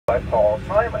by Paul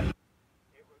Simon.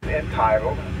 It was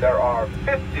entitled, "There Are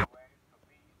 50 Ways to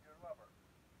Leave Your Lover."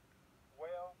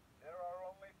 Well, there are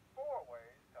only 4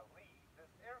 ways to leave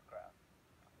this aircraft.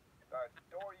 The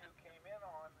door you came in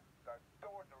on, the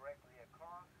door directly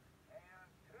across,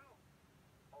 and 2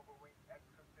 overwing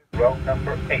exits. Row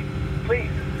number 8.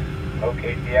 Please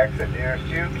locate the exit nearest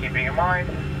you, keeping in mind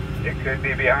it could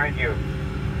be behind you.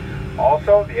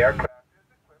 Also, the aircraft is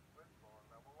equipped with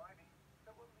floor-level lighting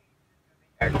that will lead you to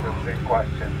the exits in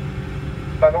question.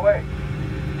 By the way,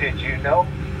 did you know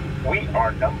we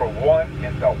are number 1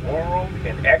 in the world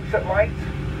in exit lights?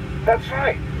 That's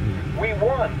right. We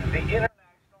won the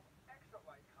International Exit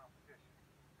Light Competition.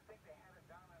 I think they had it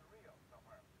down in Rio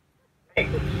somewhere. Hey,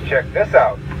 check this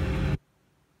out.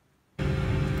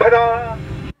 Ta-da!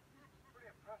 Pretty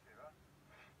impressive, huh?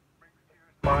 Brings tears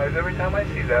to my eyes every time I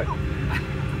see that.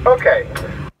 Okay.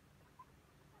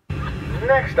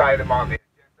 Next item on the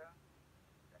agenda.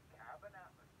 The cabin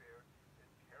atmosphere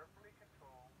is carefully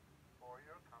controlled for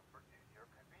your comfort and your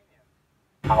convenience.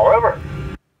 However,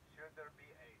 should there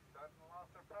be a sudden loss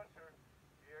of pressure,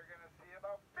 you're going to see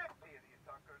about 50 of these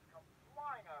suckers come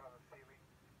flying out of the ceiling,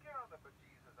 scaring the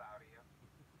bejesus out of you.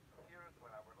 Here's what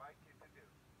I would like you to do.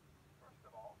 First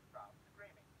of all, stop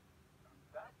screaming. Not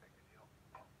that big a deal.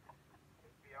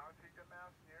 Take the oxygen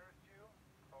mask nearest you,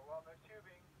 pull on the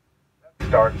tubing, that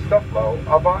starts the flow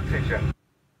of oxygen.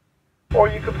 Or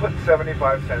you could put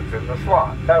 75 cents in the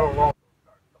slot. That'll also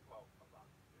start the flow of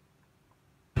oxygen.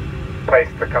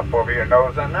 Place the cup over your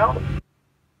nose and mouth,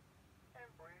 and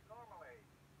breathe normally.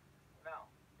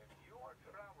 Now, if you are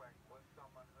traveling with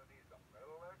someone who needs a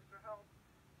little extra help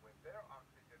with their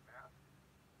oxygen mask,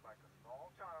 like a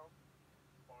small child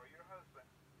or your husband,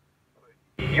 put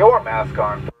your mask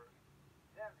on first,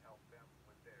 then help them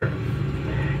with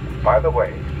theirs. By the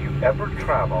way, if you ever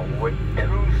travel with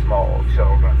 2 small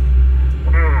children,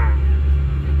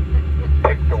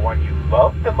 pick the one you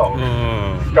love the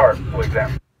most. Start with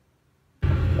them.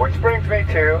 Which brings me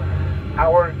to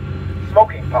our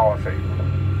smoking policy.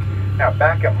 Now,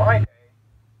 back in my day,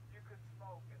 you could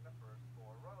smoke in the first 4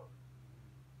 rows.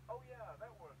 Oh yeah,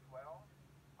 that works well.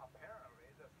 Apparently,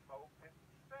 the smoke didn't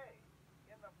stay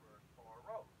in the first 4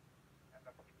 rows, and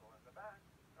the people in the back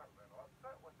are a little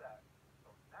upset with that.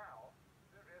 So now,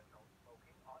 there is no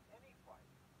smoking on any flight.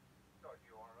 So if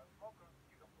you are a smoker,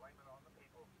 you can blame it on the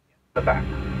people in the back.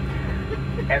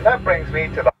 And that brings me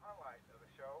to the highlight of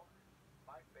the show,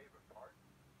 my favorite part,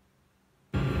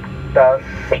 the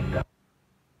seatbelt.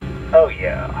 Oh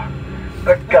yeah,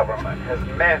 the government has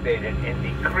mandated in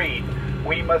the creed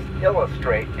we must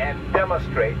illustrate and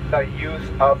demonstrate the use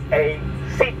of a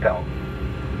seatbelt.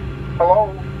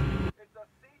 Hello? It's a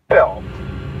seatbelt.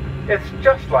 It's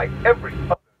just like every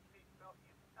other seatbelt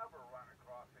you've ever run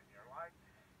across in your life,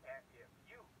 and if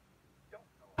you don't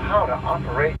know how to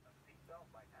operate a seatbelt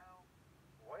by now,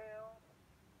 well,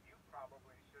 you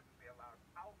probably shouldn't be allowed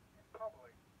out in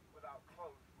public without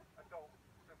close adult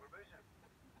supervision.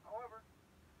 However,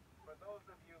 for those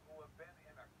of you who have been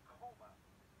in a coma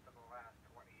for the last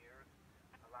 20 years,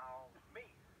 allow me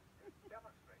to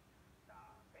demonstrate the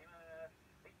famous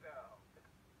seatbelt.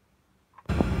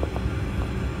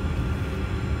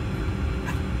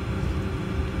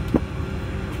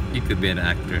 You could be an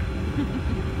actor.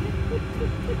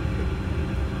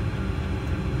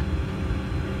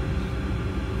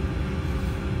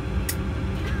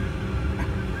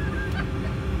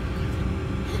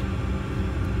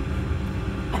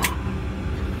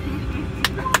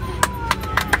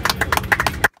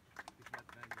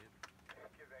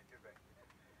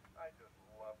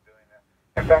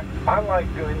 In fact, I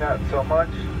like doing that so much.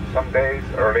 Some days,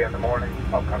 early in the morning,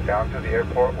 I'll come down to the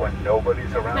airport when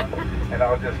nobody's around, and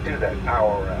I'll just do that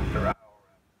hour after hour.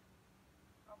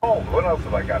 Oh, what else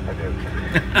have I got to do?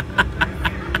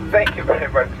 Thank you very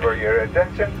much for your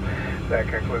attention. That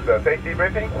concludes our safety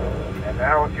briefing. And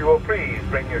now, if you will please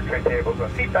bring your tray tables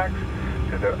and seat backs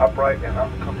to their upright and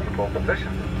uncomfortable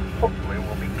positions. Hopefully,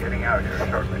 we'll be getting out of here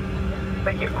shortly.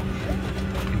 Thank you.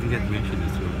 You didn't get mentioned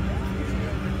as well.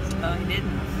 Oh, I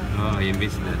didn't. Oh, you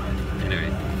missed it.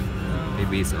 Anyway,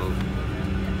 maybe it's old.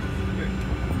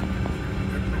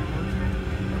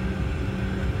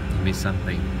 You missed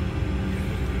something.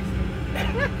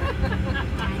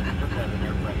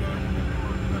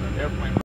 Airplane.